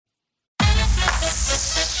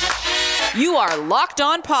You are Locked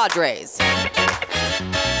On Padres,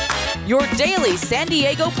 your daily San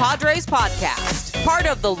Diego Padres podcast. Part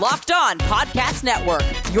of the Locked On Podcast Network,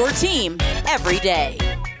 your team every day.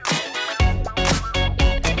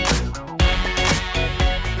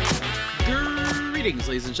 Greetings,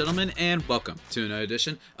 ladies and gentlemen, and welcome to another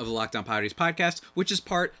edition of the Locked On Padres podcast, which is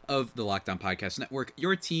part of the Locked On Podcast Network,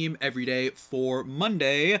 your team every day for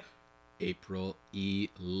Monday, April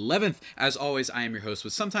 11th. As always, I am your host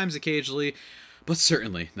with sometimes, occasionally, but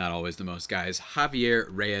certainly not always the most, guys, Javier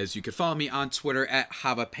Reyes. You can follow me on Twitter at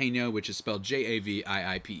Javapeno, which is spelled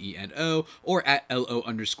Javiiipeno, or at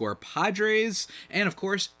LO_Padres. And of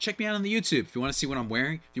course, check me out on the YouTube. If you want to see what I'm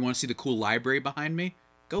wearing, if you want to see the cool library behind me,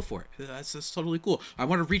 go for it. That's totally cool. I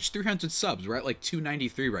want to reach 300 subs. We're at like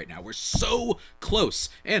 293 right now. We're so close.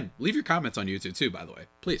 And leave your comments on YouTube too, by the way.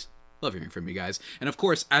 Please. Love hearing from you guys. And of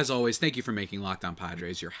course, as always, thank you for making Locked On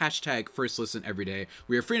Padres your hashtag first listen every day.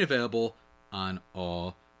 We are free and available on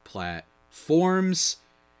all platforms.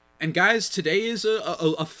 And guys, today is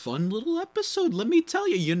a fun little episode. Let me tell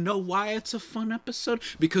you, you know why it's a fun episode?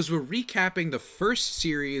 Because we're recapping the first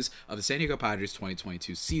series of the San Diego Padres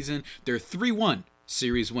 2022 season. Their 3-1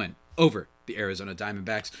 series win over the Arizona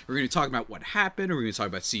Diamondbacks. We're going to talk about what happened. We're going to talk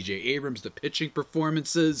about C.J. Abrams, the pitching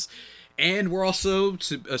performances. And we're also,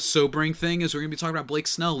 a sobering thing is we're going to be talking about Blake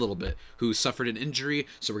Snell a little bit, who suffered an injury.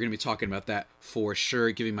 So we're going to be talking about that for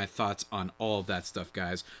sure, giving my thoughts on all of that stuff,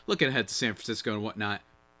 guys. Looking ahead to San Francisco and whatnot.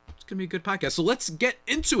 It's going to be a good podcast. So let's get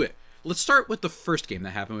into it. Let's start with the first game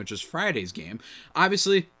that happened, which is Friday's game.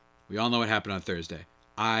 Obviously, we all know what happened on Thursday.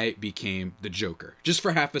 I became the Joker just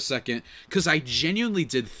for half a second because I genuinely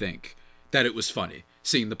did think that it was funny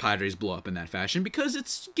seeing the Padres blow up in that fashion because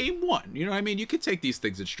it's game one. You know what I mean? You could take these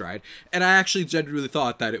things in stride. And I actually genuinely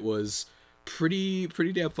thought that it was pretty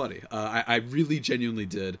damn funny. I really genuinely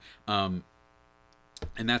did. And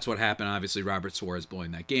that's what happened. Obviously, Robert Suarez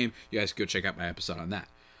blowing that game. You guys can go check out my episode on that.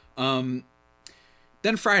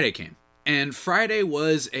 Then Friday came. And Friday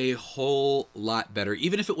was a whole lot better,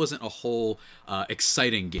 even if it wasn't a whole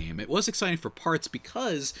exciting game. It was exciting for parts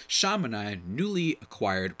because Sean Manaea, newly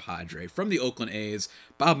acquired Padre from the Oakland A's.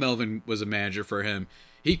 Bob Melvin was a manager for him.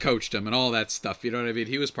 He coached him and all that stuff. You know what I mean?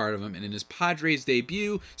 He was part of him. And in his Padres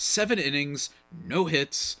debut, 7 innings, no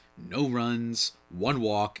hits, no runs, 1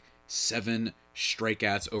 walk, 7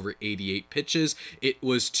 strikeouts over 88 pitches. It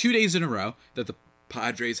was 2 days in a row that the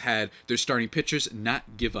Padres had their starting pitchers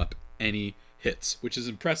not give up any hits, which is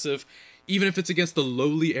impressive. Even if it's against the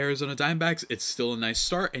lowly Arizona Diamondbacks, it's still a nice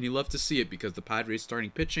start, and you love to see it because the Padres starting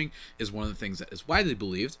pitching is one of the things that is widely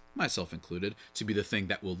believed, myself included, to be the thing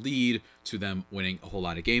that will lead to them winning a whole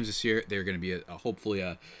lot of games this year. They're going to be hopefully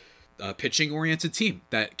a pitching-oriented team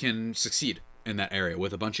that can succeed in that area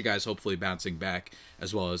with a bunch of guys hopefully bouncing back,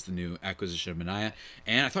 as well as the new acquisition of Manaea.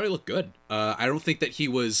 And I thought he looked good. I don't think that he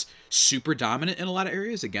was super dominant in a lot of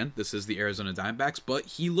areas. Again, this is the Arizona Diamondbacks, but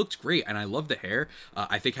he looked great. And I love the hair.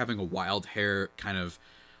 I think having a wild hair kind of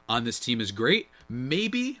on this team is great.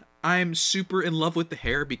 Maybe I'm super in love with the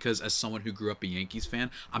hair because as someone who grew up a Yankees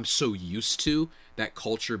fan, I'm so used to that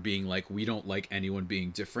culture being like, we don't like anyone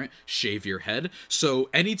being different. Shave your head.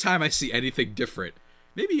 So anytime I see anything different,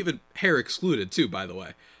 maybe even hair excluded too, by the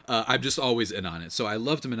way, I'm just always in on it. So I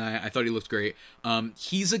loved Manaea. I thought he looked great.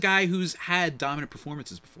 He's a guy who's had dominant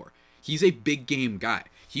performances before. He's a big game guy.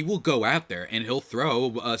 He will go out there and he'll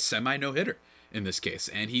throw a semi no-hitter in this case.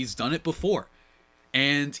 And he's done it before.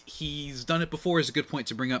 And he's done it before is a good point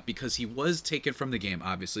to bring up because he was taken from the game,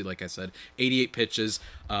 obviously, like I said, 88 pitches,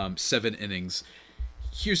 7 innings.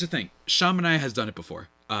 Here's the thing. Sean Manaea has done it before.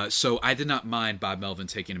 So I did not mind Bob Melvin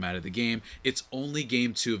taking him out of the game. It's only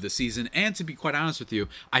game 2 of the season. And to be quite honest with you,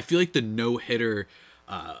 I feel like the no-hitter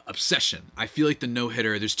obsession. I feel like the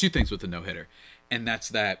no-hitter, there's 2 things with the no-hitter. And that's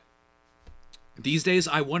that these days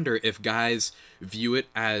I wonder if guys view it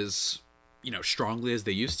as, strongly as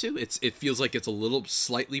they used to. It feels like it's a little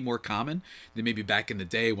slightly more common than maybe back in the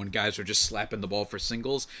day when guys were just slapping the ball for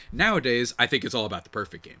singles. Nowadays, I think it's all about the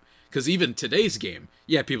perfect game. Because even today's game,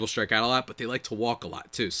 yeah, people strike out a lot, but they like to walk a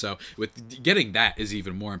lot too. So with getting that is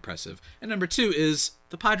even more impressive. And number 2 is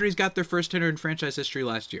the Padres got their first hitter in franchise history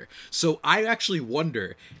last year. So I actually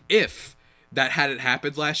wonder if that hadn't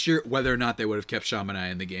happened last year, whether or not they would have kept Sean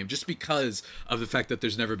Manaea in the game, just because of the fact that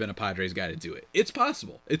there's never been a Padres guy to do it. It's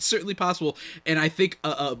possible. It's certainly possible. And I think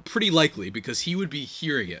pretty likely because he would be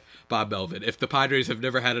hearing it, Bob Melvin, if the Padres have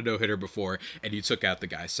never had a no-hitter before and you took out the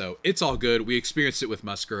guy. So it's all good. We experienced it with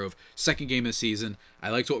Musgrove. Second game of the season. I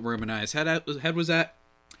liked what Manaea's head was at.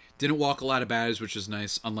 Didn't walk a lot of batters, which was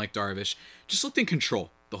nice, unlike Darvish. Just looked in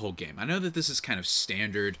control the whole game. I know that this is kind of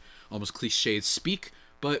standard, almost cliched speak,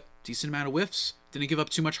 but decent amount of whiffs, didn't give up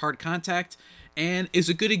too much hard contact, and is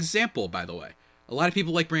a good example, by the way. A lot of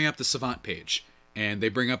people like bringing up the Savant page, and they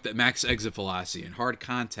bring up that max exit velocity and hard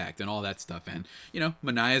contact and all that stuff. And,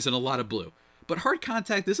 Manaea's in a lot of blue. But hard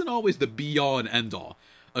contact isn't always the be-all and end-all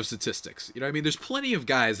of statistics. There's plenty of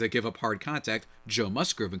guys that give up hard contact, Joe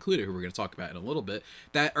Musgrove included, who we're going to talk about in a little bit,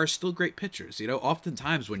 that are still great pitchers.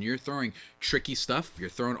 Oftentimes when you're throwing tricky stuff, you're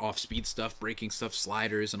throwing off-speed stuff, breaking stuff,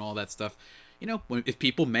 sliders, and all that stuff, if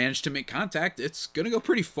people manage to make contact, it's going to go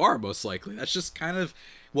pretty far, most likely. That's just kind of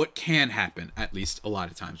what can happen, at least a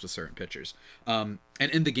lot of times with certain pitchers. And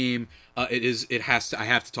in the game, I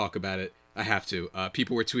have to talk about it. I have to.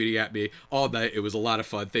 People were tweeting at me all night. It was a lot of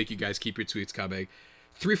fun. Thank you guys. Keep your tweets coming.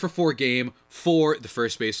 3-for-4 game for the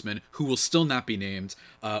first baseman, who will still not be named,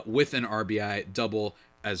 with an RBI double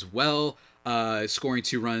as well, scoring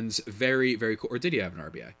 2 runs. Very, very cool. Or did he have an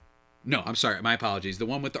RBI? No, I'm sorry. My apologies. The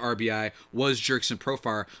one with the RBI was Jurickson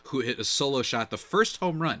Profar, who hit a solo shot, the first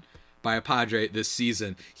home run by a Padre this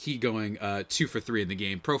season. He going 2 for 3 in the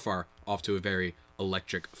game. Profar off to a very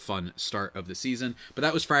electric, fun start of the season. But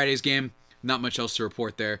that was Friday's game. Not much else to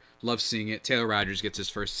report there. Love seeing it. Taylor Rogers gets his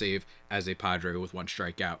first save as a Padre with 1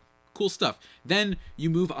 strikeout. Cool stuff. Then you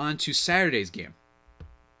move on to Saturday's game.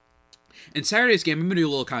 In Saturday's game, I'm going to be a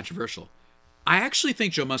little controversial. I actually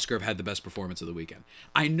think Joe Musgrove had the best performance of the weekend.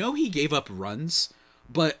 I know he gave up runs,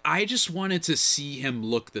 but I just wanted to see him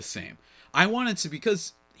look the same. I wanted to,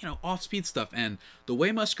 because, off-speed stuff and the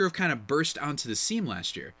way Musgrove kind of burst onto the scene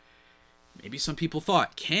last year. Maybe some people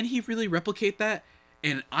thought, can he really replicate that?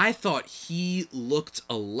 And I thought he looked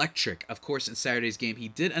electric. Of course, in Saturday's game, he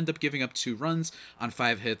did end up giving up 2 runs on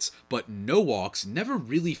 5 hits, but no walks, never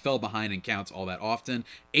really fell behind in counts all that often,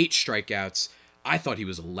 8 strikeouts. I thought he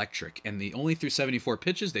was electric, and the only through 74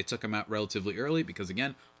 pitches, they took him out relatively early because,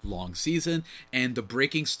 again, long season, and the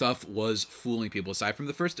breaking stuff was fooling people, aside from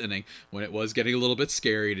the first inning, when it was getting a little bit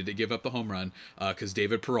scary to give up the home run, because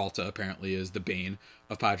David Peralta apparently is the bane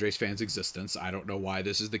of Padres fans' existence. I don't know why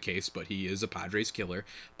this is the case, but he is a Padres killer.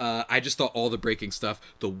 I just thought all the breaking stuff,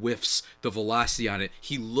 the whiffs, the velocity on it,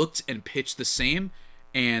 he looked and pitched the same,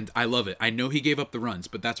 and I love it. I know he gave up the runs,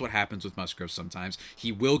 but that's what happens with Musgrove sometimes.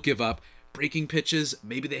 He will give up breaking pitches,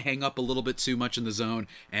 maybe they hang up a little bit too much in the zone,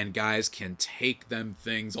 and guys can take them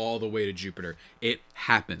things all the way to Jupiter. It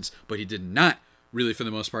happens, but he did not really, for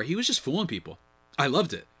the most part. He was just fooling people. I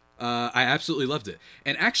loved it. I absolutely loved it.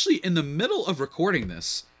 And actually, in the middle of recording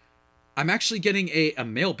this, I'm actually getting a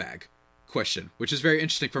mailbag question, which is very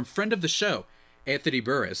interesting, from friend of the show, Anthony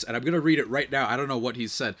Burris, and I'm going to read it right now. I don't know what he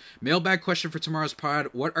said. Mailbag question for tomorrow's pod: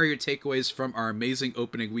 what are your takeaways from our amazing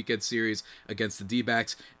opening weekend series against the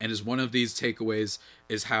D-backs? And is one of these takeaways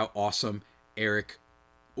is how awesome Eric...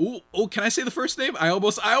 Oh, can I say the first name? I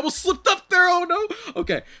almost slipped up there. Oh no.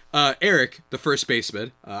 Okay. Eric, the first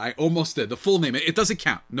baseman. I almost did. The full name. It doesn't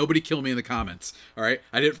count. Nobody kill me in the comments. All right.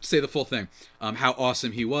 I didn't say the full thing. How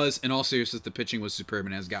awesome he was. In all seriousness, the pitching was superb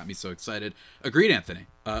and has got me so excited. Agreed, Anthony.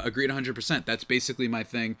 Agreed 100%. That's basically my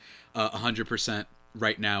thing. 100%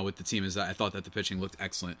 right now with the team is that I thought that the pitching looked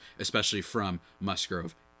excellent, especially from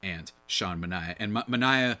Musgrove and Sean Manaea. And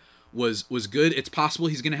Manaea was good. It's possible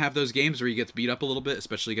he's going to have those games where he gets beat up a little bit,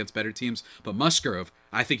 especially against better teams. But Musgrove,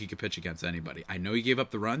 I think he could pitch against anybody. I know he gave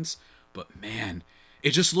up the runs, but man,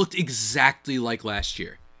 it just looked exactly like last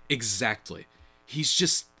year. Exactly. He's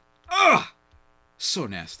just, so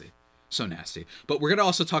nasty. So nasty. But we're going to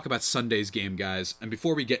also talk about Sunday's game, guys. And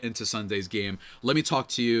before we get into Sunday's game, let me talk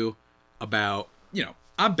to you about,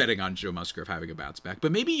 I'm betting on Joe Musgrove having a bounce back.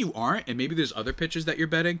 But maybe you aren't, and maybe there's other pitchers that you're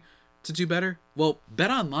betting to do better. Well,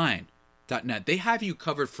 betonline.net, they have you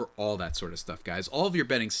covered for all that sort of stuff, guys. All of your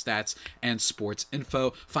betting stats and sports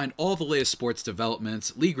info. Find all the latest sports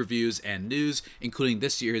developments, league reviews, and news, including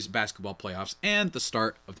this year's basketball playoffs and the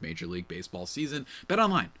start of the Major League Baseball season.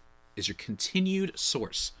 BetOnline is your continued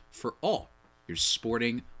source for all your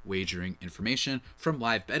sporting wagering information, from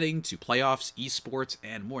live betting to playoffs, esports,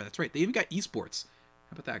 and more. That's right, they even got esports.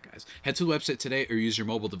 How about that, guys? Head to the website today or use your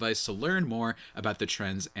mobile device to learn more about the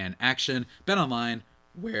trends and action. BetOnline,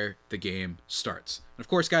 where the game starts. And of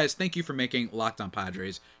course, guys, thank you for making Locked On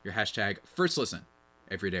Padres your hashtag first listen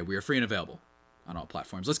every day. We are free and available on all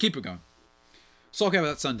platforms. Let's keep it going. So I'll talk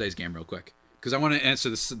about Sunday's game real quick, because I want to answer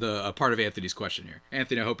the part of Anthony's question here.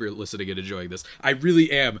 Anthony, I hope you're listening and enjoying this. I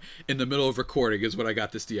really am in the middle of recording is when I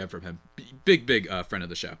got this DM from him. Big friend of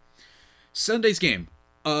the show. Sunday's game.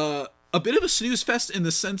 A bit of a snooze fest in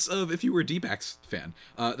the sense of if you were a D-backs fan.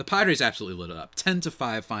 The Padres absolutely lit it up.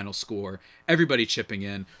 10-5 final score. Everybody chipping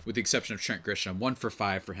in, with the exception of Trent Grisham. 1 for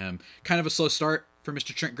 5 for him. Kind of a slow start for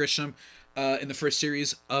Mr. Trent Grisham. in the first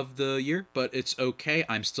series of the year, but it's okay.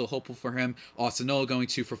 I'm still hopeful for him. Austin Nola going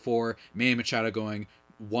 2 for 4. Manny Machado going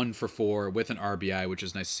 1 for 4 with an RBI, which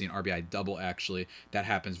is nice to see an RBI double, actually. That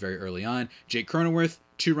happens very early on. Jake Cronenworth,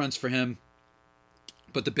 2 runs for him.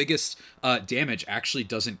 But the biggest damage actually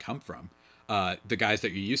doesn't come from the guys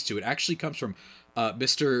that you're used to. It actually comes from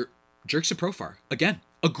Mr. Jurickson Profar. Again,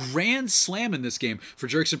 a grand slam in this game for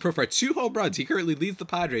Jurickson Profar. 2 home runs. He currently leads the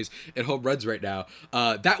Padres in home runs right now.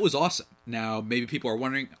 That was awesome. Now, maybe people are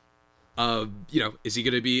wondering, is he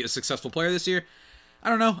going to be a successful player this year? I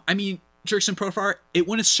don't know. I mean, Jurickson Profar, it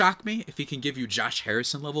wouldn't shock me if he can give you Josh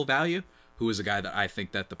Harrison level value, who is a guy that I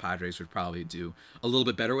think that the Padres would probably do a little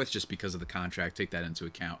bit better with just because of the contract. Take that into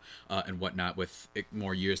account and whatnot with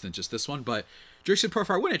more years than just this one. But Jurickson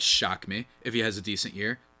Profar wouldn't shock me if he has a decent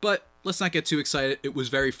year. But let's not get too excited. It was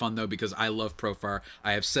very fun, though, because I love Profar.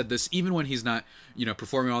 I have said this even when he's not,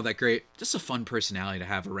 performing all that great. Just a fun personality to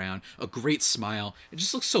have around. A great smile. It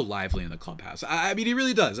just looks so lively in the clubhouse. I mean, he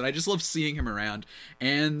really does. And I just love seeing him around.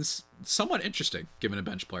 And somewhat interesting, given a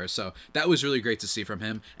bench player. So that was really great to see from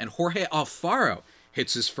him. And Jorge Alfaro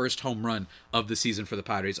hits his first home run of the season for the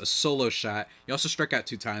Padres, a solo shot. He also struck out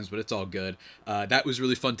 2 times, but it's all good. That was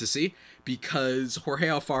really fun to see because Jorge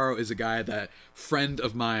Alfaro is a guy that friend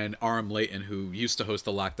of mine, Aram Layton, who used to host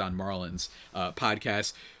the Locked On Marlins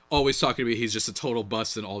podcast, always talking to me. He's just a total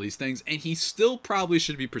bust and all these things, and he still probably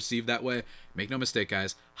should be perceived that way. Make no mistake,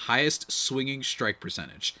 guys, highest swinging strike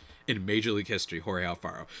percentage in Major League history, Jorge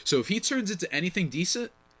Alfaro. So if he turns into anything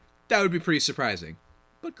decent, that would be pretty surprising.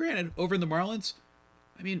 But granted, over in the Marlins,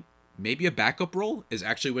 I mean, maybe a backup role is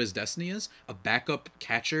actually what his destiny is. A backup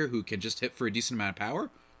catcher who can just hit for a decent amount of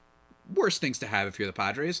power. Worse things to have if you're the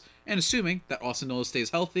Padres. And assuming that Austin Nola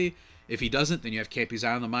stays healthy. If he doesn't, then you have Campy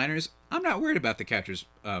on the minors. I'm not worried about the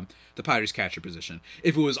Padres catcher position.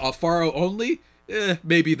 If it was Alfaro only,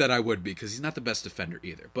 maybe that I would be, because he's not the best defender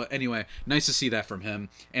either. But anyway, nice to see that from him.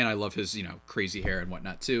 And I love his, crazy hair and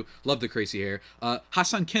whatnot too. Love the crazy hair.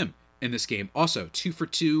 Ha-Seong Kim in this game, also 2 for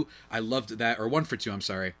 2. I loved that, or 1 for 2, I'm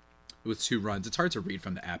sorry, with 2 runs. It's hard to read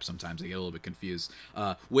from the app sometimes. I get a little bit confused.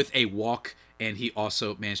 With a walk, and he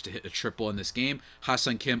also managed to hit a triple in this game.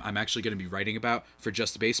 Ha-Seong Kim, I'm actually going to be writing about for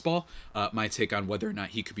Just Baseball. My take on whether or not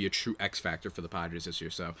he could be a true X factor for the Padres this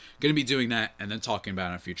year. So going to be doing that and then talking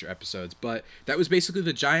about it on future episodes. But that was basically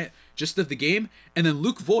the giant gist of the game. And then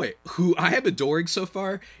Luke Voit, who I am adoring so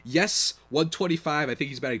far. Yes, 125. I think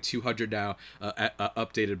he's batting 200 now,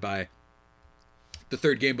 updated by the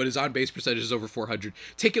third game, but his on-base percentage is over 400.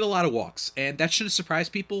 Taking a lot of walks, and that shouldn't surprise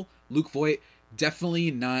people. Luke Voit,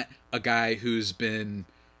 definitely not a guy who's been,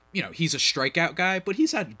 he's a strikeout guy, but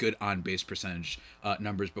he's had good on-base percentage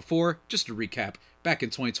numbers before. Just to recap, back in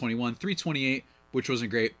 2021, 328, which wasn't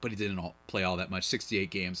great, but he didn't play all that much, 68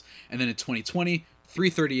 games. And then in 2020,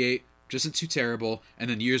 338, which isn't too terrible. And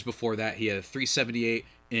then years before that, he had a 378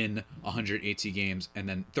 in 180 games, and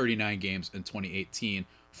then 39 games in 2018,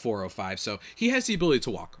 405. So he has the ability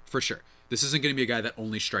to walk, for sure. This isn't going to be a guy that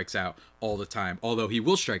only strikes out all the time, although he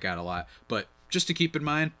will strike out a lot. But just to keep in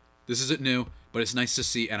mind, this isn't new, but it's nice to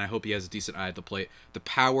see, and I hope he has a decent eye at the plate. The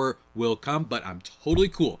power will come, but I'm totally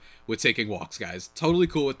cool with taking walks, guys. Totally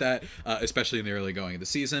cool with that, especially in the early going of the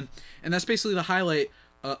season. And that's basically the highlight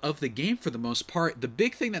of the game for the most part. The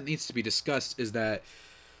big thing that needs to be discussed is that,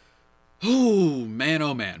 oh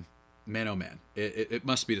man, it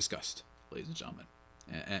must be discussed, ladies and gentlemen.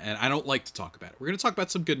 And I don't like to talk about it. We're going to talk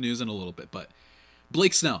about some good news in a little bit, but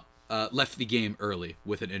Blake Snell left the game early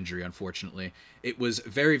with an injury, unfortunately. It was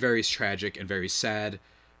very, very tragic and very sad,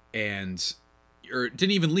 or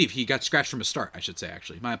didn't even leave. He got scratched from his start, I should say,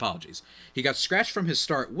 actually. My apologies. He got scratched from his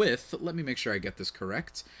start with, let me make sure I get this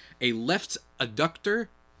correct, a left adductor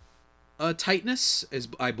tightness, is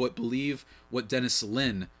I believe what Dennis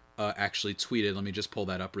Lin actually tweeted. Let me just pull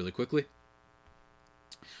that up really quickly.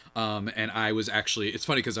 And I was actually, it's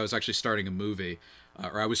funny because I was actually starting a movie,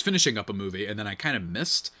 or I was finishing up a movie, and then I kind of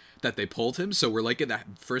missed that they pulled him. So we're like in that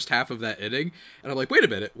first half of that inning, and I'm like, wait a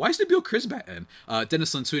minute, why is Nabil Crisbat in?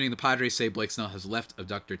 Dennis Lin tweeting, the Padres say Blake Snell has left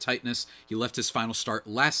adductor tightness. He left his final start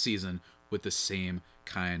last season with the same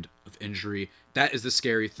kind of injury. That is the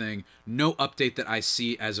scary thing. No update that I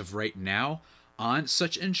see as of right now on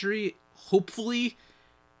such injury. Hopefully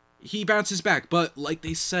he bounces back, but like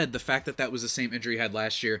they said, the fact that that was the same injury he had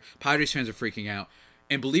last year, Padres fans are freaking out.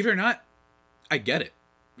 And believe it or not, I get it.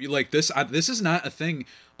 Like this is not a thing.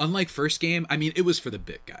 Unlike first game, I mean, it was for the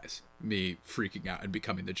big guys, me freaking out and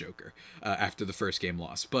becoming the Joker after the first game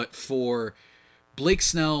loss. But for Blake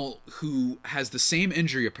Snell, who has the same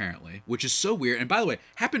injury apparently, which is so weird. And by the way,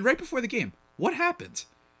 happened right before the game. What happened?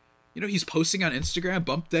 he's posting on Instagram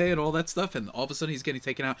bump day and all that stuff, and all of a sudden he's getting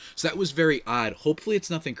taken out. So that was very odd. Hopefully it's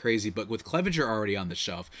nothing crazy, but with Clevenger already on the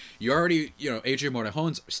shelf, you already, Adrian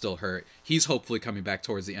Morejon's still hurt. He's hopefully coming back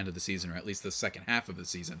towards the end of the season, or at least the second half of the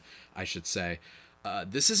season, I should say.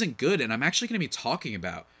 This isn't good, and I'm actually going to be talking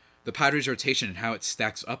about the Padres rotation and how it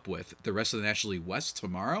stacks up with the rest of the National League West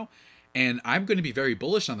tomorrow. And I'm going to be very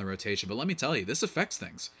bullish on the rotation, but let me tell you, this affects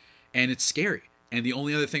things, and it's scary. And the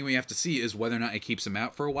only other thing we have to see is whether or not it keeps him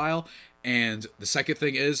out for a while. And the second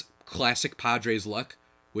thing is classic Padres luck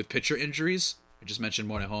with pitcher injuries. I just mentioned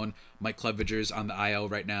Morejon. Mike Clevenger's on the IL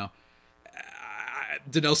right now.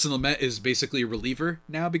 Dinelson Lamet is basically a reliever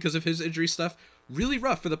now because of his injury stuff. Really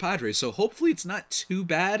rough for the Padres. So hopefully it's not too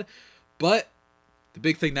bad. But the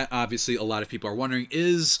big thing that obviously a lot of people are wondering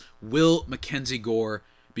is, will Mackenzie Gore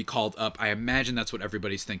be called up? I imagine that's what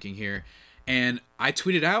everybody's thinking here. And I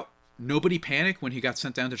tweeted out, nobody panic when he got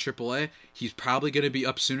sent down to AAA. He's probably going to be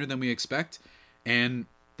up sooner than we expect. And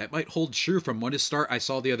that might hold true from what his start I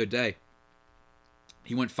saw the other day.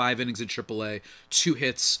 He went 5 innings in AAA, 2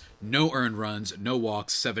 hits, no earned runs, no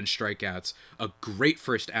walks, 7 strikeouts. A great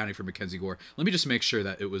first outing for Mackenzie Gore. Let me just make sure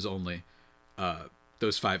that it was only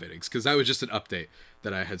those 5 innings, because that was just an update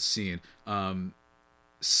that I had seen.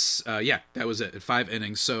 Yeah, that was it, 5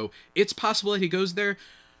 innings. So it's possible that he goes there.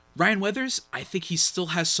 Ryan Weathers, I think he still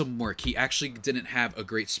has some work. He actually didn't have a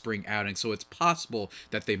great spring outing, so it's possible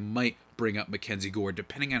that they might bring up Mackenzie Gore,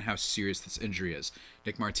 depending on how serious this injury is.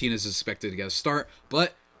 Nick Martinez is expected to get a start,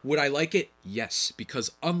 but would I like it? Yes,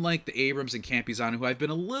 because unlike the Abrams and Campizano, who I've been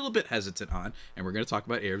a little bit hesitant on, and we're going to talk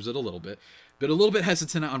about Abrams in a little bit, but a little bit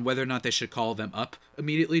hesitant on whether or not they should call them up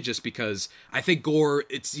immediately, just because I think Gore,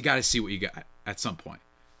 you got to see what you got at some point.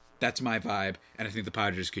 That's my vibe, and I think the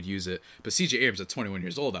Padres could use it. But C.J. Abrams at 21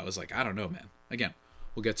 years old, I was like, I don't know, man. Again,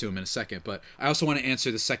 we'll get to him in a second. But I also want to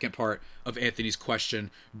answer the second part of Anthony's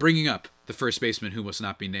question, bringing up the first baseman who must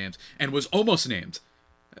not be named, and was almost named.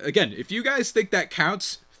 Again, if you guys think that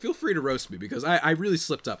counts, feel free to roast me, because I really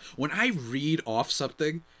slipped up. When I read off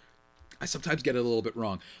something, I sometimes get it a little bit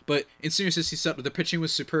wrong. But in seriousness, the pitching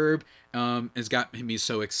was superb. It's got me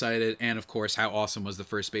so excited. And, of course, how awesome was the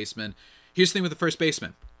first baseman. Here's the thing with the first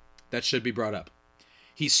baseman that should be brought up.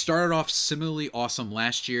 He started off similarly awesome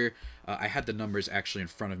last year. I had the numbers actually in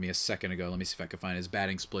front of me a second ago. Let me see if I can find his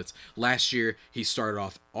batting splits. Last year, he started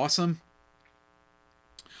off awesome.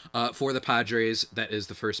 For the Padres, that is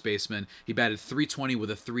the first baseman. He batted .320 with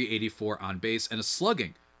a .384 on base and a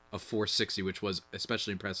slugging of .460, which was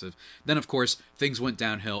especially impressive. Then, of course, things went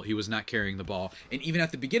downhill. He was not carrying the ball. And even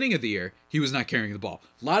at the beginning of the year, he was not carrying the ball.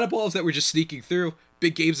 A lot of balls that were just sneaking through.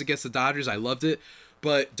 Big games against the Dodgers. I loved it.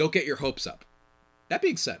 But don't get your hopes up. That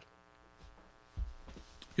being said,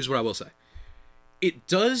 here's what I will say. It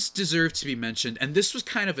does deserve to be mentioned, and this was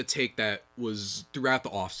kind of a take that was throughout the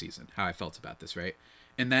offseason, how I felt about this, right?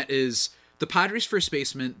 And that is, the Padres first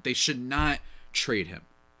baseman, they should not trade him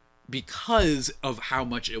because of how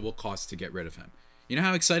much it will cost to get rid of him. You know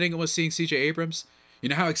how exciting it was seeing C.J. Abrams? You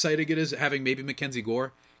know how exciting it is having maybe Mackenzie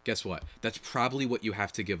Gore? Guess what? That's probably what you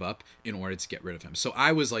have to give up in order to get rid of him. So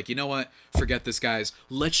I was like, you know what? Forget this, guys.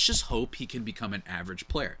 Let's just hope he can become an average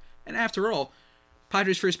player. And after all,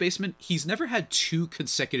 Padres first baseman, he's never had 2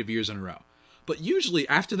 consecutive years in a row. But usually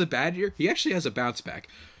after the bad year, he actually has a bounce back.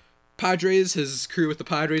 Padres, his career with the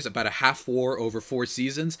Padres, about a half WAR over 4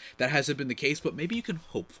 seasons. That hasn't been the case, but maybe you can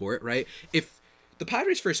hope for it, right? If the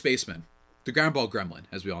Padres first baseman, the ground ball gremlin,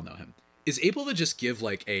 as we all know him, is able to just give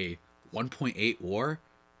like a 1.8 WAR,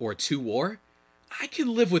 or 2 WAR, I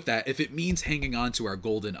can live with that if it means hanging on to our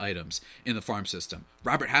golden items in the farm system.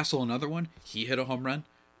 Robert Hassel, another one, he hit a home run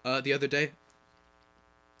the other day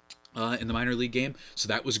in the minor league game, so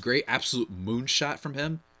that was great. Absolute moonshot from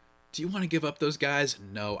him. Do you want to give up those guys?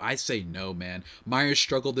 No, I say no, man. Myers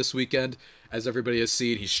struggled this weekend, as everybody has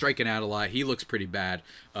seen. He's striking out a lot. He looks pretty bad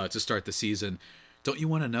to start the season. Don't you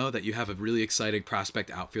want to know that you have a really exciting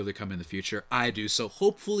prospect outfielder coming in the future? I do. So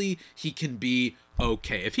hopefully he can be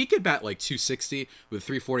okay. If he could bat like 260 with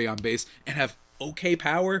 340 on base and have okay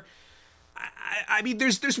power, I mean,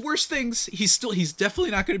 there's worse things. He's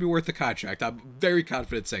definitely not going to be worth the contract. I'm very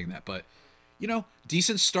confident saying that, but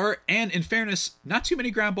decent start, and in fairness, not too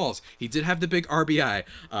many ground balls. He did have the big RBI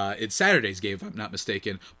in Saturday's game, if I'm not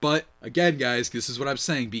mistaken. But again, guys, this is what I'm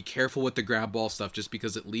saying. Be careful with the ground ball stuff. Just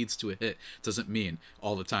because it leads to a hit doesn't mean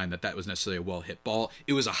all the time that was necessarily a well-hit ball.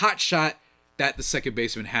 It was a hot shot that the second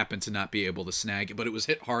baseman happened to not be able to snag, but it was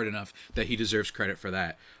hit hard enough that he deserves credit for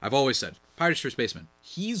that. I've always said, Pirates first baseman,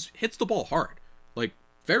 he hits the ball hard, like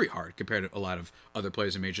very hard compared to a lot of other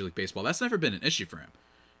players in Major League Baseball. That's never been an issue for him.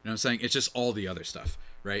 You know what I'm saying? It's just all the other stuff,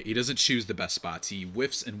 right? He doesn't choose the best spots. He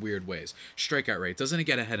whiffs in weird ways. Strikeout rate doesn't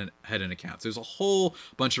get ahead in accounts. There's a whole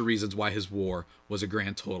bunch of reasons why his WAR was a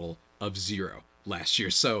grand total of 0 last year.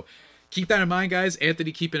 So keep that in mind, guys.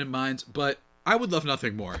 Anthony, keep it in mind. But I would love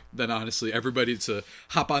nothing more than, honestly, everybody to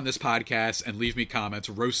hop on this podcast and leave me comments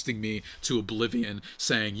roasting me to oblivion,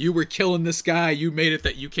 saying, you were killing this guy, you made it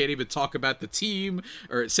that you can't even talk about the team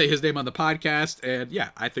or say his name on the podcast. And yeah,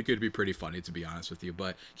 I think it would be pretty funny, to be honest with you.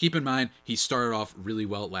 But keep in mind, he started off really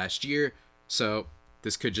well last year, so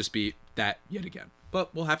this could just be that yet again.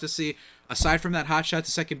 But we'll have to see. Aside from that hot shot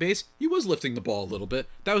to second base, he was lifting the ball a little bit.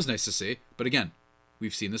 That was nice to see. But again,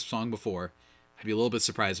 we've seen this song before. I'd be a little bit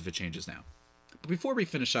surprised if it changes now. But before we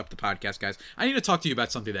finish up the podcast, guys, I need to talk to you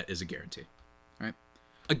about something that is a guarantee. All right?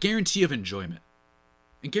 A guarantee of enjoyment.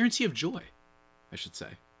 A guarantee of joy, I should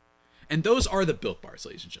say. And those are the Built Bars,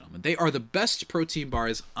 ladies and gentlemen. They are the best protein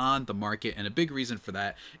bars on the market, and a big reason for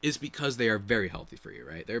that is because they are very healthy for you,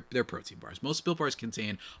 right? They're protein bars. Most Built Bars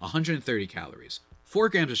contain 130 calories, 4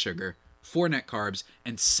 grams of sugar, 4 net carbs,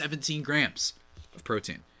 and 17 grams of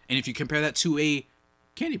protein. And if you compare that to a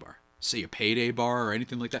candy bar, say a Payday bar or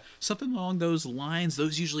anything like that, something along those lines,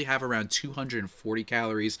 those usually have around 240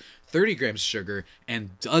 calories, 30 grams of sugar,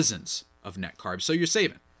 and dozens of net carbs. So you're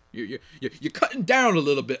saving. You're cutting down a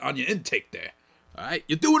little bit on your intake there. All right?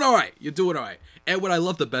 You're doing all right. You're doing all right. And what I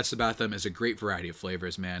love the best about them is a great variety of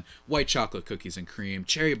flavors, man. White chocolate cookies and cream,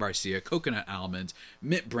 cherry barcia, coconut almond,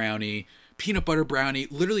 mint brownie, peanut butter brownie,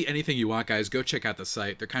 literally anything you want, guys. Go check out the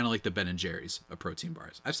site. They're kind of like the Ben & Jerry's of protein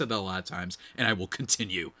bars. I've said that a lot of times, and I will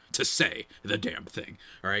continue to say the damn thing.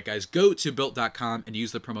 All right, guys, go to Built.com and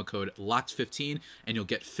use the promo code LOCKED15, and you'll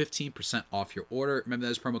get 15% off your order. Remember,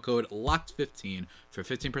 that is promo code LOCKED15 for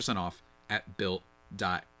 15% off at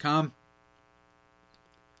Built.com.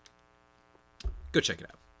 Go check it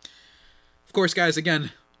out. Of course, guys,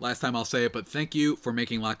 again, last time I'll say it, but thank you for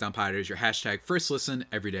making Locked On Padres your hashtag first listen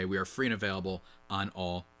every day. We are free and available on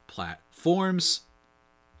all platforms.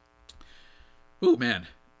 Ooh, man.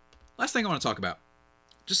 Last thing I want to talk about.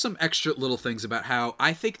 Just some extra little things about how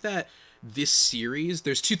I think that this series,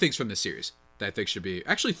 there's 2 things from this series that I think should be,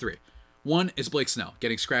 actually 3. One is Blake Snell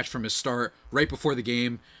getting scratched from his start right before the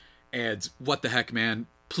game. And what the heck, man.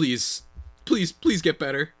 Please get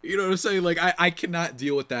better. You know what I'm saying? Like, I cannot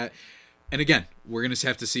deal with that. And again, we're going to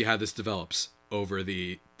have to see how this develops over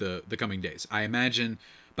the coming days. I imagine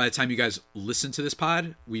by the time you guys listen to this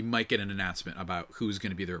pod, we might get an announcement about who's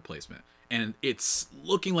going to be the replacement. And it's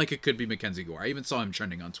looking like it could be Mackenzie Gore. I even saw him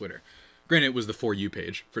trending on Twitter. Granted, it was the For You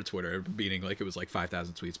page for Twitter, meaning like it was like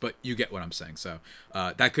 5,000 tweets, but you get what I'm saying. So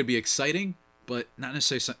that could be exciting, but not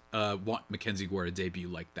necessarily want Mackenzie Gore to debut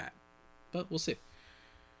like that. But we'll see.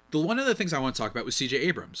 The one of the things I want to talk about was CJ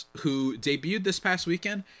Abrams, who debuted this past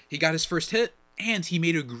weekend. He got his first hit, and he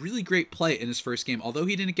made a really great play in his first game. Although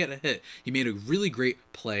he didn't get a hit, he made a really great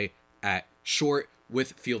play at short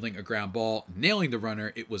with fielding a ground ball, nailing the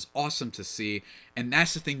runner. It was awesome to see, and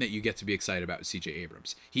that's the thing that you get to be excited about with CJ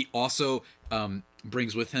Abrams. He also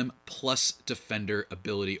brings with him plus defender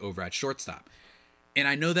ability over at shortstop. And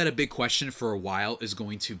I know that a big question for a while is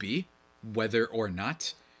going to be whether or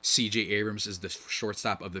not CJ Abrams is the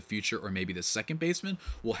shortstop of the future or maybe the second baseman.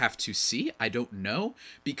 We'll have to see. I don't know.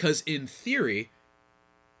 Because in theory,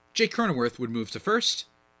 Jake Cronenworth would move to first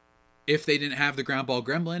if they didn't have the ground ball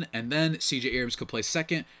gremlin, and then CJ Abrams could play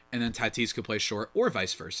second, and then Tatis could play short, or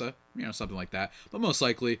vice versa. You know, something like that. But most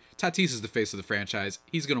likely, Tatis is the face of the franchise.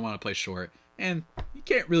 He's going to want to play short, and you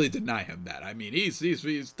can't really deny him that. I mean, he's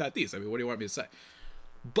Tatis. I mean, what do you want me to say?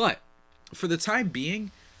 But for the time being,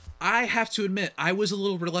 I have to admit, I was a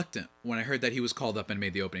little reluctant when I heard that he was called up and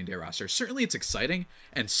made the opening day roster. Certainly it's exciting,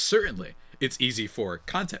 and certainly it's easy for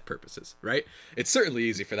content purposes, right? It's certainly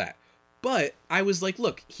easy for that. But I was like,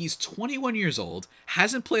 look, he's 21 years old,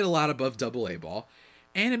 hasn't played a lot above Double-A ball,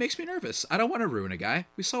 and it makes me nervous. I don't want to ruin a guy.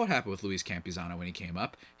 We saw what happened with Luis Campusano when he came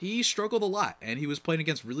up. He struggled a lot, and he was playing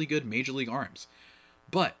against really good major league arms.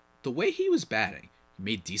 But the way he was batting, he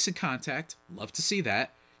made decent contact, love to see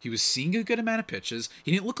that. He was seeing a good amount of pitches.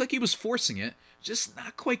 He didn't look like he was forcing it, just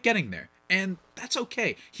not quite getting there. And that's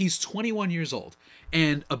okay. He's 21 years old.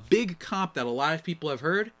 And a big comp that a lot of people have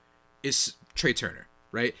heard is Trey Turner,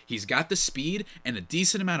 right? He's got the speed and a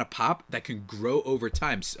decent amount of pop that can grow over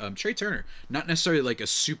time. Trey Turner, not necessarily like a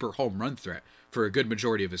super home run threat for a good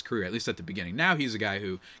majority of his career, at least at the beginning. Now he's a guy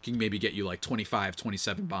who can maybe get you like 25,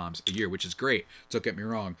 27 bombs a year, which is great. Don't get me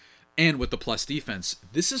wrong. And with the plus defense,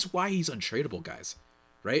 this is why he's untradeable, guys.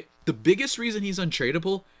 Right? The biggest reason he's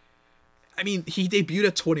untradeable, I mean, he debuted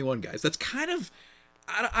at 21, guys. That's kind of,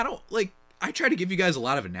 I don't like, I try to give you guys a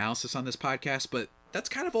lot of analysis on this podcast, but that's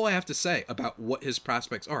kind of all I have to say about what his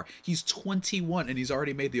prospects are. He's 21 and he's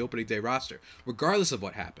already made the opening day roster, regardless of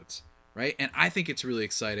what happens, right? And I think it's really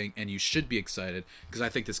exciting, and you should be excited because I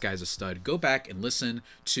think this guy's a stud. Go back and listen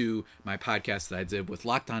to my podcast that I did with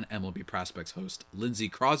Locked On MLB Prospects host Lindsey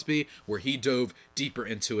Crosby, where he dove deeper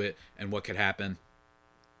into it and what could happen.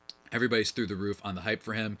 Everybody's through the roof on the hype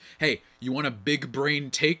for him. Hey, you want a big brain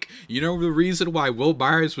take? You know the reason why Will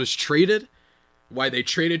Myers was traded? Why they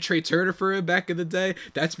traded Trey Turner for him back in the day?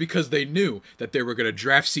 That's because they knew that they were going to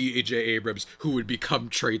draft C.J. Abrams, who would become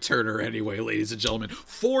Trey Turner anyway, ladies and gentlemen.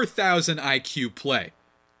 4,000 IQ play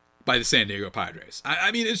by the San Diego Padres. I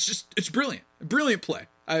mean, it's brilliant. Brilliant play.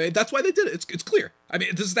 That's why they did it. It's clear. I mean,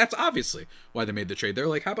 that's obviously why they made the trade. They're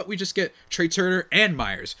like, how about we just get Trey Turner and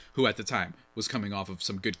Myers, who at the time was coming off of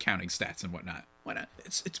some good counting stats and whatnot. Why not?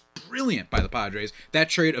 It's brilliant by the Padres. That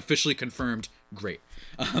trade officially confirmed. Great.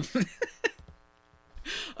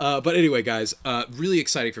 But anyway, guys, really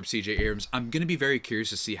exciting from C.J. Abrams. I'm going to be very curious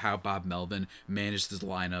to see how Bob Melvin manages this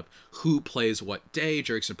lineup, who plays what day.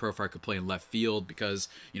 Jurickson Profar could play in left field because,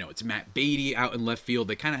 it's Matt Beatty out in left field.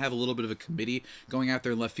 They kind of have a little bit of a committee going out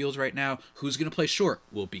there in left field right now. Who's going to play short?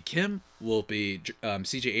 Will it be Kim? Will it be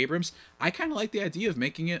C.J. Abrams? I kind of like the idea of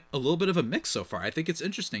making it a little bit of a mix so far. I think it's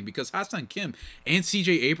interesting because Ha-Seong Kim and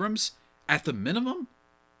C.J. Abrams, at the minimum,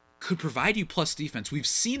 could provide you plus defense. We've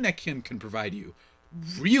seen that Kim can provide you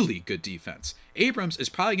really good defense. Abrams is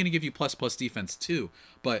probably going to give you plus defense too,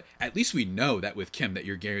 but at least we know that with Kim that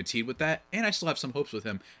you're guaranteed with that, and I still have some hopes with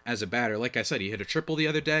him as a batter. Like I said, he hit a triple the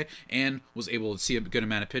other day and was able to see a good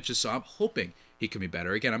amount of pitches, so I'm hoping he can be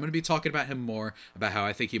better. Again, I'm going to be talking about him more, about how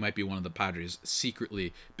I think he might be one of the Padres'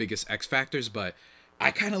 secretly biggest X factors, but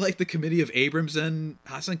I kind of like the committee of Abrams and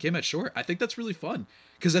Ha-Seong Kim at short. I think that's really fun,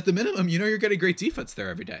 because at the minimum, you're getting great defense there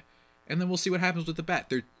every day, and then we'll see what happens with the bat.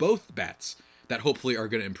 They're both bats that hopefully are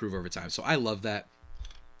going to improve over time. So I love that.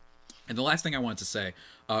 And the last thing I wanted to say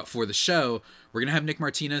for the show, we're going to have Nick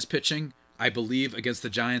Martinez pitching, I believe, against the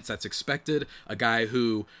Giants. That's expected. A guy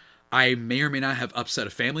who I may or may not have upset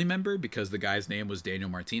a family member because the guy's name was Daniel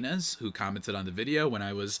Martinez, who commented on the video when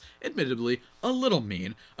I was admittedly a little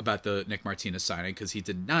mean about the Nick Martinez signing because he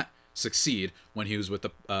did not succeed when he was with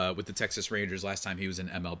the Texas Rangers last time he was in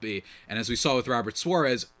MLB. And as we saw with Robert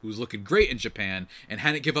Suarez, who was looking great in Japan and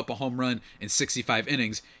hadn't give up a home run in 65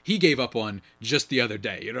 innings, he gave up one just the other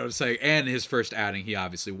day. You know what I'm saying? And his first outing, he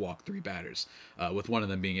obviously walked 3 batters, with one of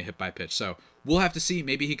them being a hit by pitch. So we'll have to see.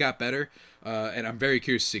 Maybe he got better. And I'm very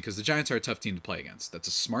curious to see because the Giants are a tough team to play against. That's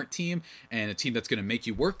a smart team and a team that's going to make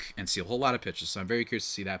you work and see a whole lot of pitches. So I'm very curious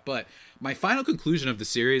to see that. But my final conclusion of the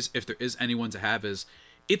series, if there is anyone to have, is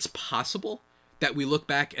it's possible that we look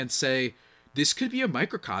back and say this could be a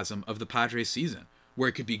microcosm of the Padres season where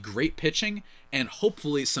it could be great pitching and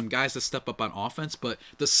hopefully some guys that step up on offense. But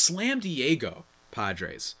the Slam Diego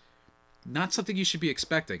Padres, not something you should be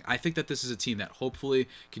expecting. I think that this is a team that hopefully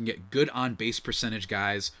can get good on-base percentage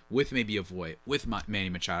guys with maybe a Voit, with Manny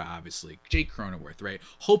Machado, obviously, Jake Cronenworth, right?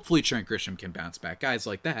 Hopefully Trent Grisham can bounce back, guys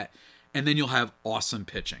like that. And then you'll have awesome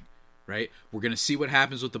pitching, right? We're going to see what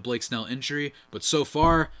happens with the Blake Snell injury, but so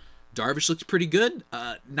far, Darvish looks pretty good.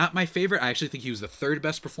 Not my favorite. I actually think he was the third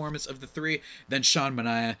best performance of the 3. Then Sean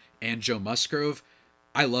Manaea and Joe Musgrove.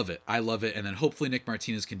 I love it. And then hopefully Nick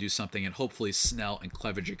Martinez can do something, and hopefully Snell and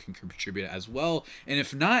Clevenger can contribute as well. And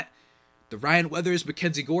if not, the Ryan Weathers,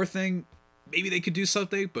 Mackenzie Gore thing, maybe they could do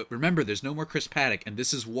something. But remember, there's no more Chris Paddack, and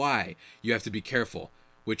this is why you have to be careful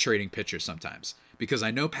with trading pitchers sometimes. Because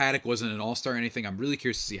I know Paddack wasn't an all-star or anything. I'm really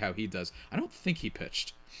curious to see how he does. I don't think he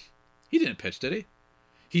pitched. He didn't pitch, did he?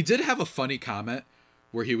 He did have a funny comment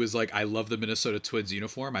where he was like, I love the Minnesota Twins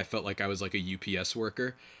uniform. I felt like I was like a UPS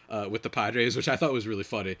worker with the Padres, which I thought was really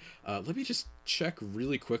funny. Let me just check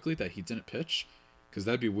really quickly that he didn't pitch, because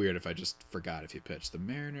that'd be weird if I just forgot if he pitched. The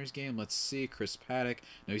Mariners game, let's see, Chris Paddack.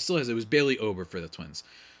 No, he still has. It was Bailey Ober for the Twins.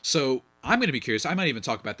 So I'm going to be curious. I might even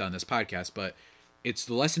talk about that on this podcast, but it's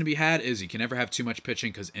the lesson to be had is you can never have too much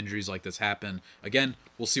pitching because injuries like this happen. Again,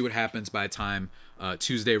 we'll see what happens by the time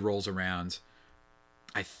Tuesday rolls around.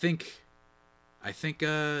 I think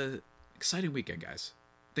exciting weekend, guys.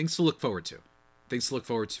 Things to look forward to.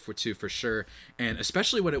 For sure. And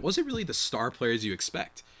especially when it wasn't really the star players you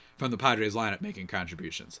expect from the Padres lineup making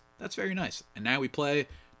contributions. That's very nice. And now we play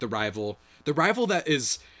the rival that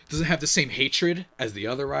doesn't have the same hatred as the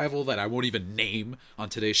other rival that I won't even name on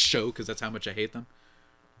today's show because that's how much I hate them.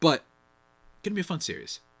 But gonna be a fun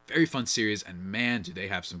series. Very fun series, and man, do they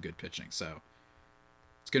have some good pitching. So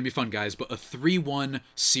it's going to be fun, guys, but a 3-1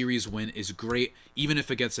 series win is great, even if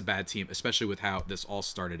against a bad team, especially with how this all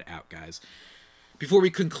started out, guys. Before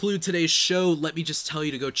we conclude today's show, let me just tell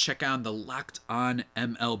you to go check out the Locked On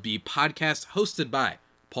MLB podcast hosted by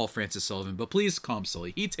Paul Francis Sullivan, but please call him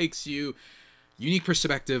Sully. He takes you unique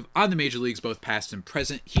perspective on the major leagues, both past and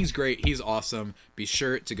present. He's great. He's awesome. Be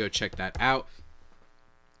sure to go check that out.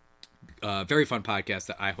 Very fun podcast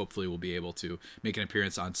that I hopefully will be able to make an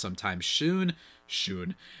appearance on sometime soon.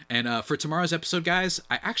 And for tomorrow's episode, guys,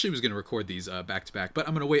 I actually was going to record these back to back, but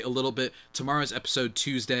I'm going to wait a little bit. Tomorrow's episode,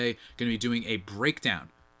 Tuesday, going to be doing a breakdown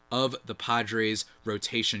of the Padres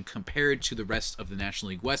rotation compared to the rest of the National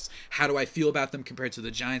League West. How do I feel about them compared to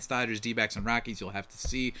the Giants, Dodgers, D-backs, and Rockies? You'll have to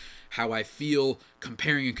see how I feel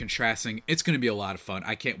comparing and contrasting. It's going to be a lot of fun.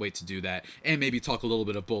 I can't wait to do that. And maybe talk a little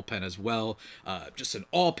bit of bullpen as well. Just an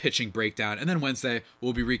all-pitching breakdown. And then Wednesday,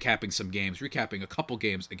 we'll be recapping some games, recapping a couple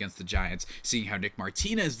games against the Giants, seeing how Nick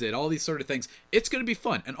Martinez did, all these sort of things. It's going to be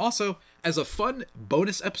fun. And also, as a fun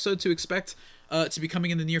bonus episode to expect, to be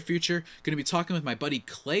coming in the near future, going to be talking with my buddy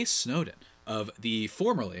Clay Snowden of the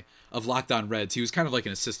formerly of Locked On Reds. He was kind of like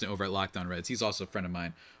an assistant over at Locked On Reds. He's also a friend of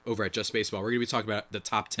mine over at Just Baseball. We're going to be talking about the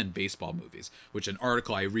top 10 baseball movies, which an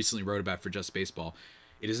article I recently wrote about for Just Baseball.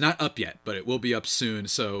 It is not up yet, but it will be up soon.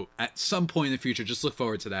 So at some point in the future, just look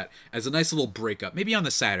forward to that as a nice little breakup, maybe on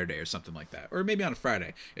the Saturday or something like that, or maybe on a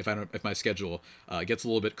Friday if my schedule gets a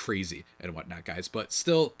little bit crazy and whatnot, guys. But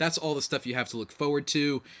still, that's all the stuff you have to look forward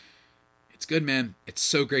to. It's good, man. It's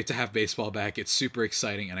so great to have baseball back. It's super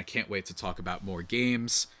exciting, and I can't wait to talk about more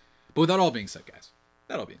games. But with that all being said, guys,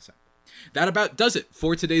 that about does it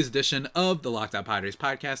for today's edition of the Locked On Padres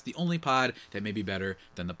podcast, the only pod that may be better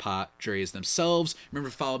than the Padres themselves. Remember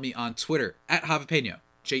to follow me on Twitter at Javipeno,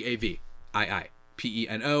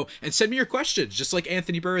 JAVIIPENO, and send me your questions, just like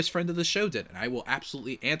Anthony Burris, friend of the show, did, and I will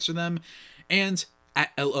absolutely answer them. And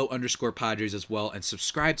at LO_Padres as well, and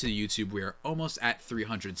subscribe to the YouTube. We are almost at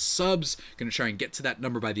 300 subs. Gonna try and get to that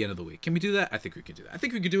number by the end of the week. Can we do that? I think we can do that. I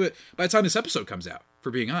think we could do it by the time this episode comes out, for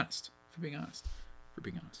being honest.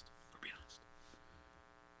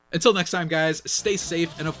 Until next time, guys, stay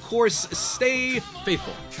safe, and of course, stay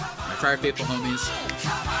faithful. My Friar Faithful homies,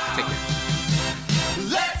 take care.